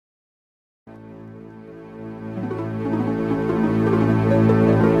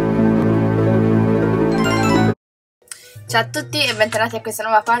Ciao a tutti e bentornati a questa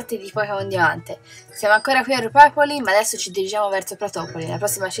nuova parte di Pokémon Diamante. Siamo ancora qui a Rupapoli, ma adesso ci dirigiamo verso Pratopoli, la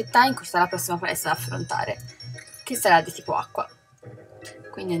prossima città in cui sarà la prossima palestra da affrontare, che sarà di tipo acqua.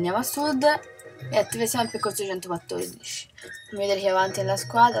 Quindi andiamo a sud e attiviamo il percorso 114. Fammi vedere chi è avanti nella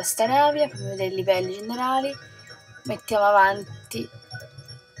squadra, Staravia, fammi vedere i livelli generali. Mettiamo avanti...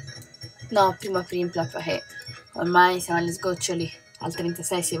 No, prima Primplap, che ormai siamo agli sgoccioli, al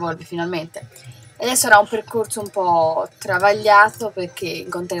 36 si evolve finalmente. Ed adesso sarà un percorso un po' travagliato perché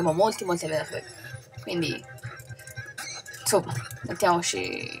incontreremo molti allenatori. Quindi, insomma,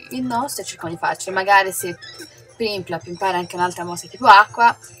 mettiamoci il nostro e cerchiamo di farcelo. Magari se Primplap impara anche un'altra mossa tipo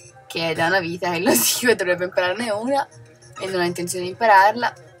acqua, che è da una vita che lo dico, dovrebbe impararne una e non ha intenzione di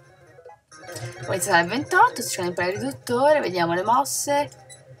impararla. Poi iniziare al 28, cerchiamo di imparare il riduttore, vediamo le mosse.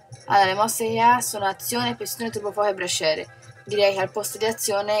 Allora, le mosse che ha sono azione, pistone, turbofuoco e bracciere. Direi che al posto di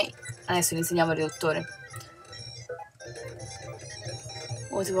azione adesso gli insegniamo il riduttore.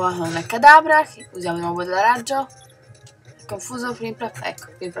 Usiamo una cadabra, usiamo di nuovo della raggio. Confuso, Primplap,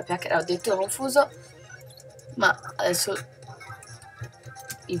 ecco, Primplap che era addirittura confuso. Ma adesso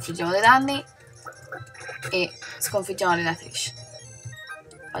infliggiamo dei danni e sconfiggiamo l'allenatrice.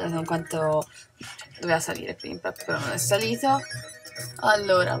 Guardate in quanto doveva salire Primplap, però non è salito.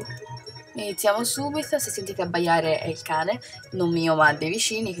 Allora, iniziamo subito. Se sentite abbaiare è il cane, non mio ma dei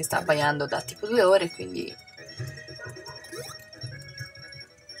vicini, che sta abbaiando da tipo 2 ore, quindi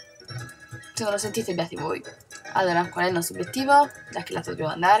se non lo sentite beati voi. Allora, qual è il nostro obiettivo? Da che lato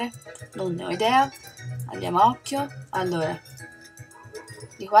dobbiamo andare? Non ne ho idea. Andiamo a occhio. Allora,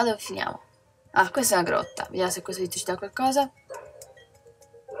 di qua dove finiamo? Ah, questa è una grotta. Vediamo se questo ci dà qualcosa.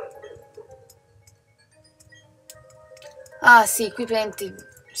 Ah sì, qui prendi...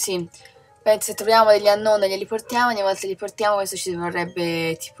 Sì, penso se troviamo degli unknown e glieli portiamo, ogni volta li portiamo, questo ci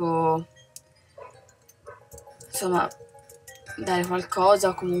vorrebbe tipo... Insomma, dare qualcosa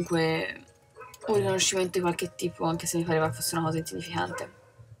o comunque un riconoscimento di qualche tipo, anche se mi pareva fosse una cosa insignificante.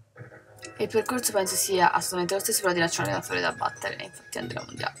 E il percorso penso sia assolutamente lo stesso, però di là c'è un allenatore da battere, e infatti andremo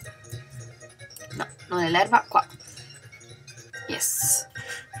di là. No, non è l'erba, qua. Yes.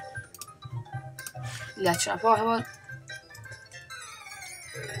 Di là c'è una Pokémon.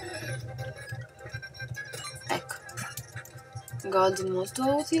 Ecco. Golden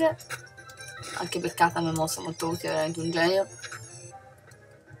molto utile. Anche beccata mi è mossa molto utile, veramente un genio.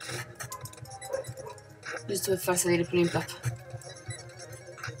 Giusto per far salire il Primplap.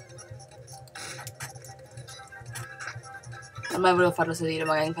 Ormai volevo farlo salire,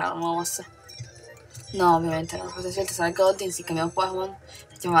 magari imparare una mossa. No, ovviamente no. Cosa scelta sarà Golden, si cambiamo Pokémon.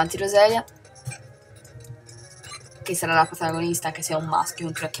 Mettiamo avanti Roselia, che sarà la protagonista, anche se è un maschio,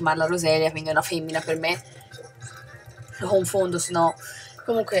 continua a chiamarla Roselia, quindi è una femmina per me. Lo confondo, se no...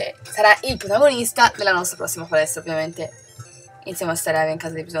 Comunque sarà il protagonista della nostra prossima palestra, ovviamente. Iniziamo a stare in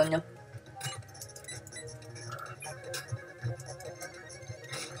caso di bisogno.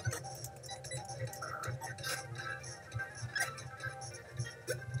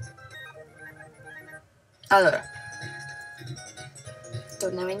 Allora,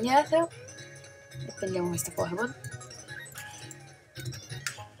 torniamo indietro e prendiamo questa Pokémon.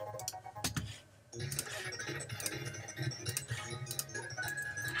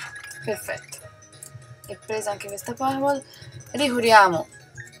 Perfetto, è presa anche questa Pokémon. Ricuriamo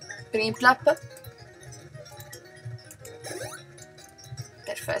Primplap.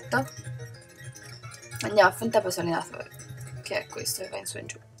 Perfetto. Andiamo a affrontare questo allenatore, che è questo che va in su e in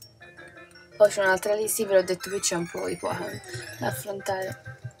giù. Poi c'è un'altra lì, sì, ve l'ho detto, qui c'è un po' di Pokémon da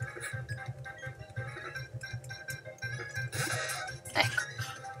affrontare. Ecco,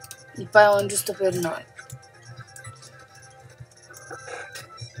 il Pokémon giusto per noi.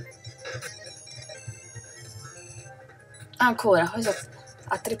 Ancora, questo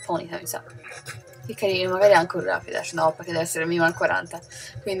ha 3 ponita, mi sa. Che carino, magari è anche un rapida, no, perché deve essere minimo al 40,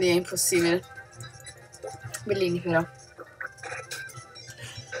 quindi è impossibile. Bellini però.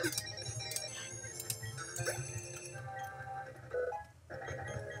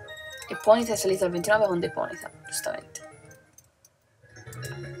 E Ponita è salito al 29 con dei Ponita, giustamente.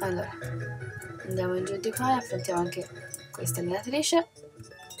 Allora, andiamo in giù di qua e affrontiamo anche questa allenatrice.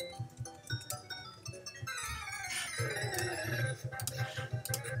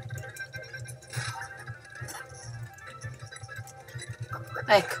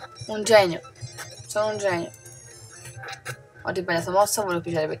 Ecco, un genio. Sono un genio. Ho ribadiato mossa, volevo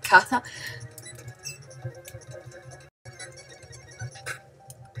pigliare beccata.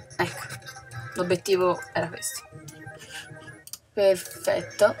 Ecco, l'obiettivo era questo.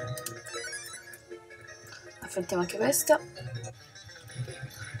 Perfetto. Affrontiamo anche questo.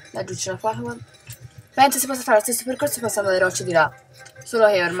 Laggiù c'è una Pokémon. Penso si possa fare lo stesso percorso passando alle rocce di là. Solo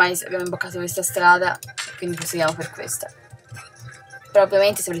che ormai abbiamo imboccato questa strada, quindi proseguiamo per questa. Però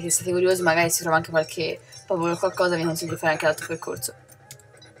ovviamente se volete siete curiosi magari si trova anche qualche popolo o qualcosa, vi consiglio di fare anche l'altro percorso.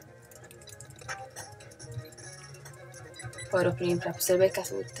 Poi ero prima, se le becca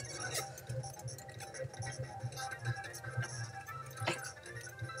tutte. Ecco.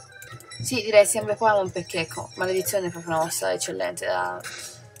 Sì, direi sempre Pokémon perché ecco, maledizione è proprio una mossa eccellente da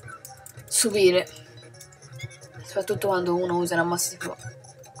subire. Soprattutto quando uno usa una mossa tipo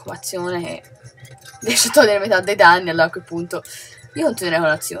come azione e riesce a togliere metà dei danni, allora a quel punto io continuerei con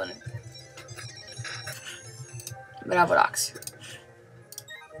l'azione. Bravo Laxio.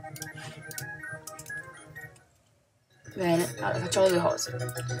 Bene, allora facciamo due cose.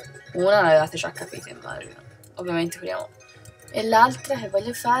 Una l'avevate già capita, immagino. Ovviamente proviamo. E l'altra che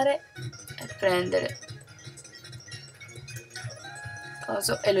voglio fare è prendere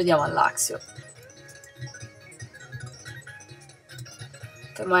coso e lo diamo all'Axio.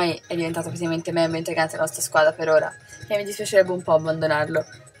 Che ormai è diventato praticamente membro integrante della nostra squadra per ora. E mi dispiacerebbe un po' abbandonarlo.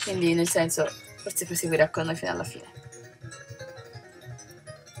 Quindi, nel senso, forse proseguirà con noi fino alla fine.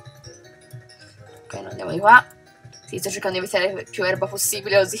 Ok, non andiamo di qua. Sì, sto cercando di evitare più erba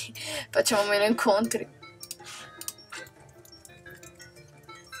possibile, così facciamo meno incontri.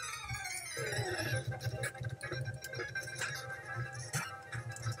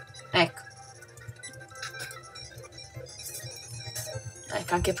 Ecco.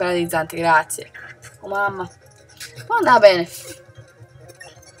 Ecco, anche paralizzante, grazie. Oh mamma. Ma andava bene.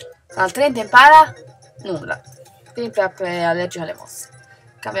 Al 30 impara? Nulla. Quindi è allergico alle mosse.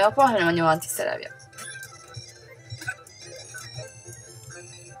 Cambiamo poco e ne andiamo avanti stare via.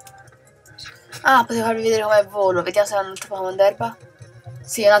 Ah, potevo farvi vedere com'è il volo. Vediamo se è un altro Pokémon d'erba.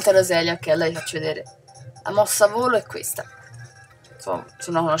 Sì, un'altra Roselia. Ok, allora vi faccio vedere. La mossa volo è questa. Insomma,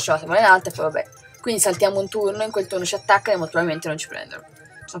 se non la conoscevate, ma in alta e poi vabbè. Quindi saltiamo un turno, in quel turno ci attaccano e molto probabilmente non ci prendono.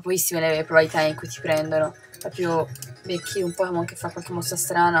 Sono pochissime le probabilità in cui ti prendono. Proprio becchi un Pokémon che fa qualche mossa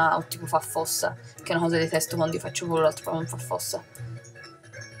strana o tipo fa fossa, che è una cosa che detesto quando io faccio volo, l'altro Pokémon fa fossa.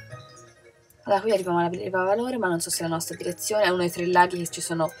 Allora, qui arriviamo alla riva valore, ma non so se è la nostra direzione, è uno dei 3 laghi che ci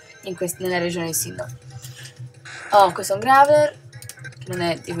sono nella regione di Sinnoh. Oh, questo è un Graveler, che non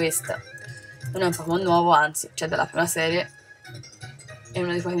è di questa. Non è un Pokémon nuovo, anzi, c'è dalla prima serie. È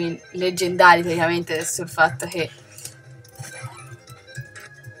uno dei Pokémon leggendari, praticamente, adesso il fatto che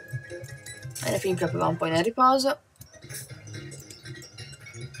alla fine proprio va un po' in riposo.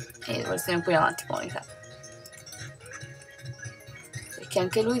 E devo stare un po' in avanti, Monica. Perché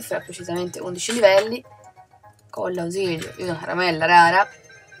anche lui farà precisamente 11 livelli, con l'ausilio di una caramella rara,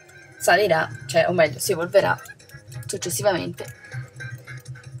 salirà, cioè, o meglio, si evolverà successivamente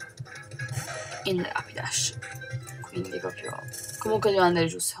in Rapidash. Quindi proprio... Comunque dobbiamo andare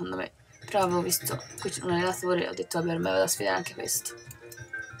giù, secondo me. Però avevo visto qui c'è un allenatore e ho detto, vabbè, ormai vado a sfidare anche questo.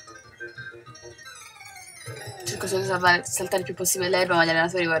 Cerco solo di saltare il più possibile l'erba, ma gli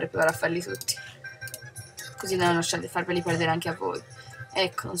allenatori vorrei provare a farli tutti. Così non lasciate farveli perdere anche a voi.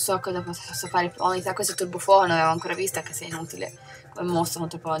 Ecco, non so cosa possa fare Onita. Questo è turbofuoco, non l'avevo ancora vista, anche se è inutile come mossa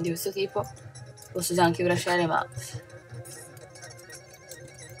contro Pokémon di questo tipo. Posso usare anche braciere, ma...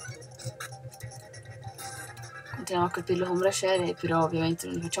 Continuiamo a colpirlo con braciere, però ovviamente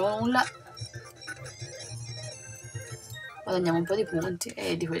non gli facciamo nulla. Guadagniamo un po' di punti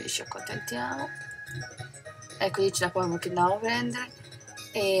e di quelli ci accontentiamo. Ecco, lì c'è la Pokémon che andavamo a prendere.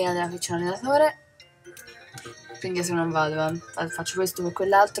 E andiamo qui c'è un allenatore. Quindi adesso non vado, faccio questo per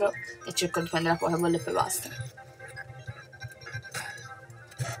quell'altro e cerco di prendere la Pokéball e poi basta.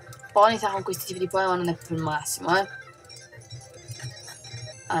 Ponita con questi tipi di Pokémon non è proprio il massimo,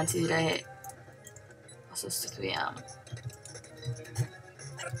 Anzi, direi che lo sostituiamo.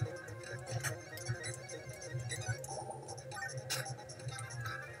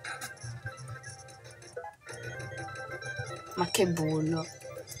 Ma che bullo.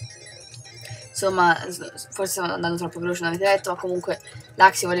 Insomma, forse sto andando troppo veloce, non avete letto, ma comunque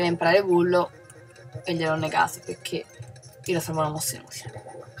l'Axi voleva imparare bullo e gliel'ho negato perché io la trovo una mossa inutile.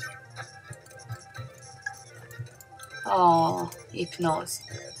 Oh, ipnosi.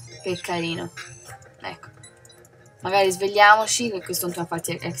 Che carino. Ecco. Magari svegliamoci, che questo non fa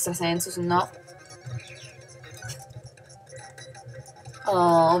farti extra senso, se no...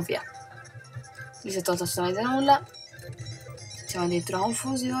 Oh, via. Lì si è tolto assolutamente nulla. Siamo addirittura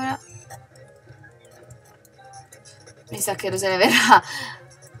confusi ora. Mi sa che Rosele verrà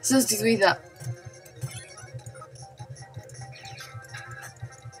sostituita.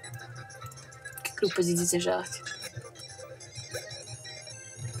 Che gruppo di disagiati.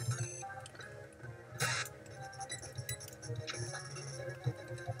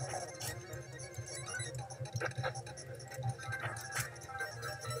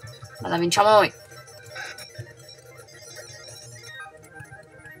 la vinciamo noi.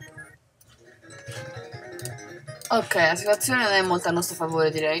 Ok, la situazione non è molto a nostro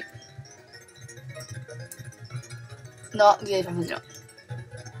favore, direi. No, direi proprio di no.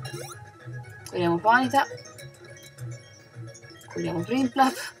 Curiamo Ponyta. Curiamo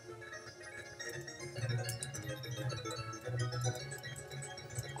Primplap.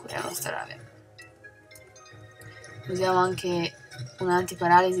 Curiamo Starave. Usiamo anche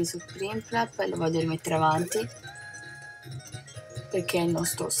un'antiparalisi su Primplap e lo voglio rimettere avanti. Perché è il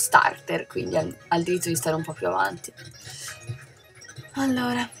nostro starter, quindi ha il diritto di stare un po' più avanti.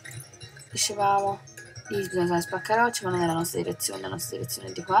 Allora, dicevamo, lì bisogna usare spaccaroccia, ma non è la nostra direzione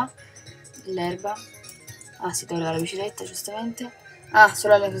è di qua. L'erba. Ah, si toglie dalla bicicletta, giustamente. Ah,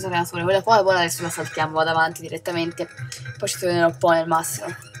 solo alle cose creature. Quella poi adesso la saltiamo, vado avanti direttamente. Poi ci tornerò un po' nel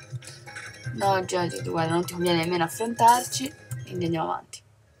massimo. No, oggi guarda, non ti conviene nemmeno affrontarci. Quindi andiamo avanti.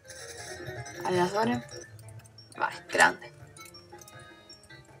 Allenatore. Vai, grande.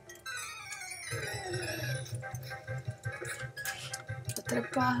 Ho 3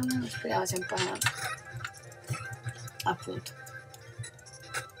 pagine, speriamo sia imparato. Appunto.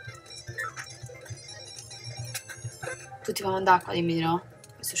 Tutti fanno d'acqua, dimmi di no.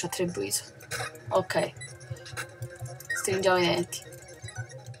 Questo ci ha attribuito. Ok. Stringiamo i denti.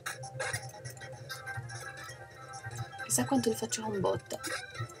 Chissà quanto li faccio con botta.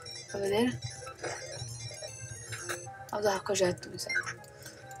 Fa vedere? Ho dato cocetto, mi sa.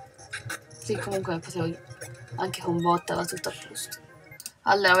 Sì, comunque potevo anche con botta, va tutto a posto.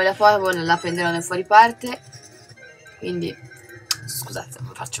 Allora, quella poi la prenderò nel fuori parte. Quindi, scusate,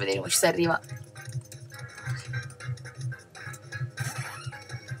 vi faccio vedere come ci si arriva.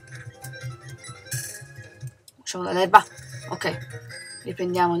 Usciamo dall'erba. Ok.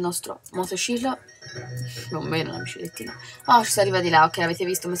 Riprendiamo il nostro motociclo. Non meno una biciclettina. Oh, ci si arriva di là. Ok, avete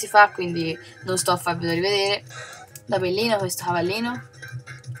visto come si fa, quindi non sto a farvelo rivedere. Da bellino questo cavallino.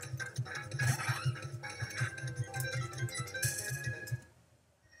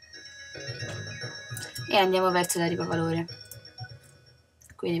 E andiamo verso la riva valore.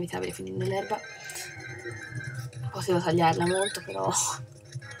 Quindi evitare finire nell'erba. Potevo tagliarla molto, però.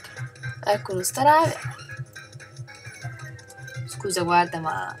 Ecco uno starave. Scusa, guarda,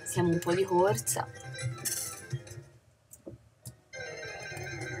 ma siamo un po' di corsa.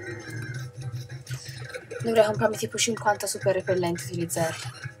 Dovrei comprarmi tipo 50 super repellenti e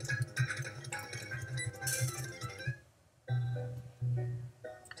utilizzarli.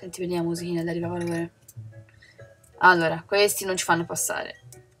 Senti, vediamo la musichina da riva valore. Allora, questi non ci fanno passare.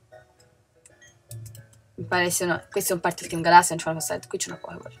 Mi pare siano. Questi sono parte del Team Galassia, non ci fanno passare. Qui c'è una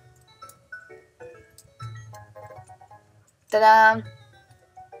Pokéball. Ta-da!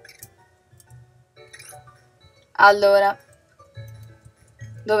 Allora,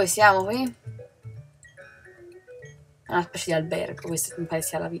 dove siamo qui? È una specie di albergo, questo mi pare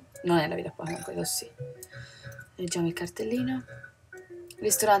sia la vita. Non è la vita Pokémon, credo sì. Leggiamo il cartellino.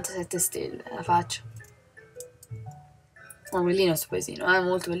 Ristorante 7 stelle, la faccio. Oh, bellino sto paesino,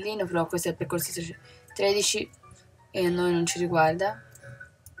 molto bellino, però questo è il percorso 13 e a noi non ci riguarda.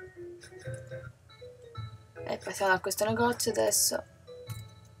 E passiamo da questo negozio adesso.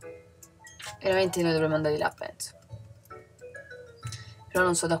 Veramente noi dovremmo andare di là, penso. Però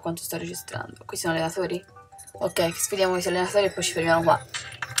non so da quanto sto registrando. Qui sono allenatori? Ok, sfidiamo questi allenatori e poi ci fermiamo qua.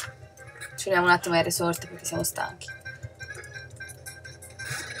 Ci fermiamo un attimo ai resort perché siamo stanchi.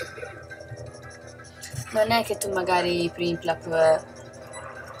 Non è che tu magari Primplap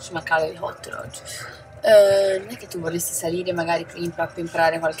ci mancava l'elicottero oggi. Non è che tu vorresti salire magari Primplap e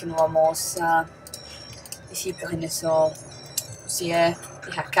imparare qualche nuova mossa. Tipo, che ne so, così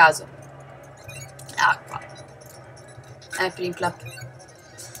dica a caso. Acqua. Primplap.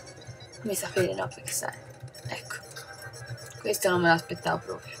 Come sapere, no? Perché sai. Ecco. Questo non me l'aspettavo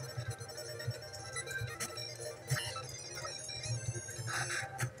proprio.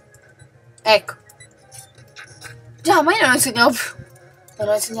 Ecco. Già, ma io non insegnavo più.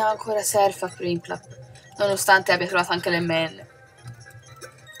 Non insegnavo ancora surf a Primplap. Nonostante abbia trovato anche le menne.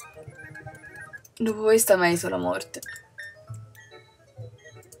 Dopo questa merito la morte.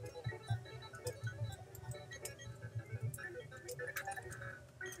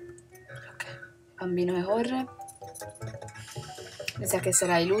 Ok, bambino che corre. Mi sa che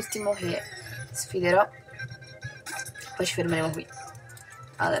sarai l'ultimo che sfiderò. Poi ci fermeremo qui.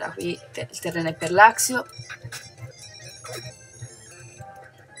 Allora, qui il terreno è per l'Axio.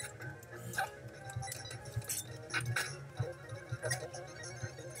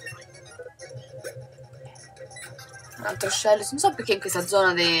 Un altro scello. Non so perché in questa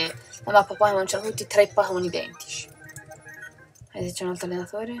zona della mappa Pokémon c'erano tutti 3 Pokémon identici. Vedi, c'è un altro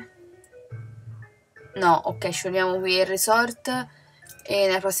allenatore. No, ok, scegliamo qui il resort e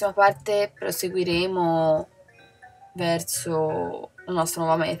nella prossima parte proseguiremo verso la nostra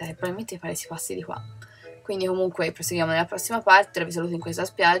nuova meta, che probabilmente pare si passi di qua. Quindi comunque proseguiamo nella prossima parte, ora vi saluto in questa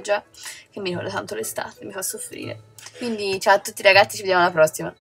spiaggia che mi ricorda tanto l'estate, mi fa soffrire. Quindi ciao a tutti ragazzi, ci vediamo alla prossima.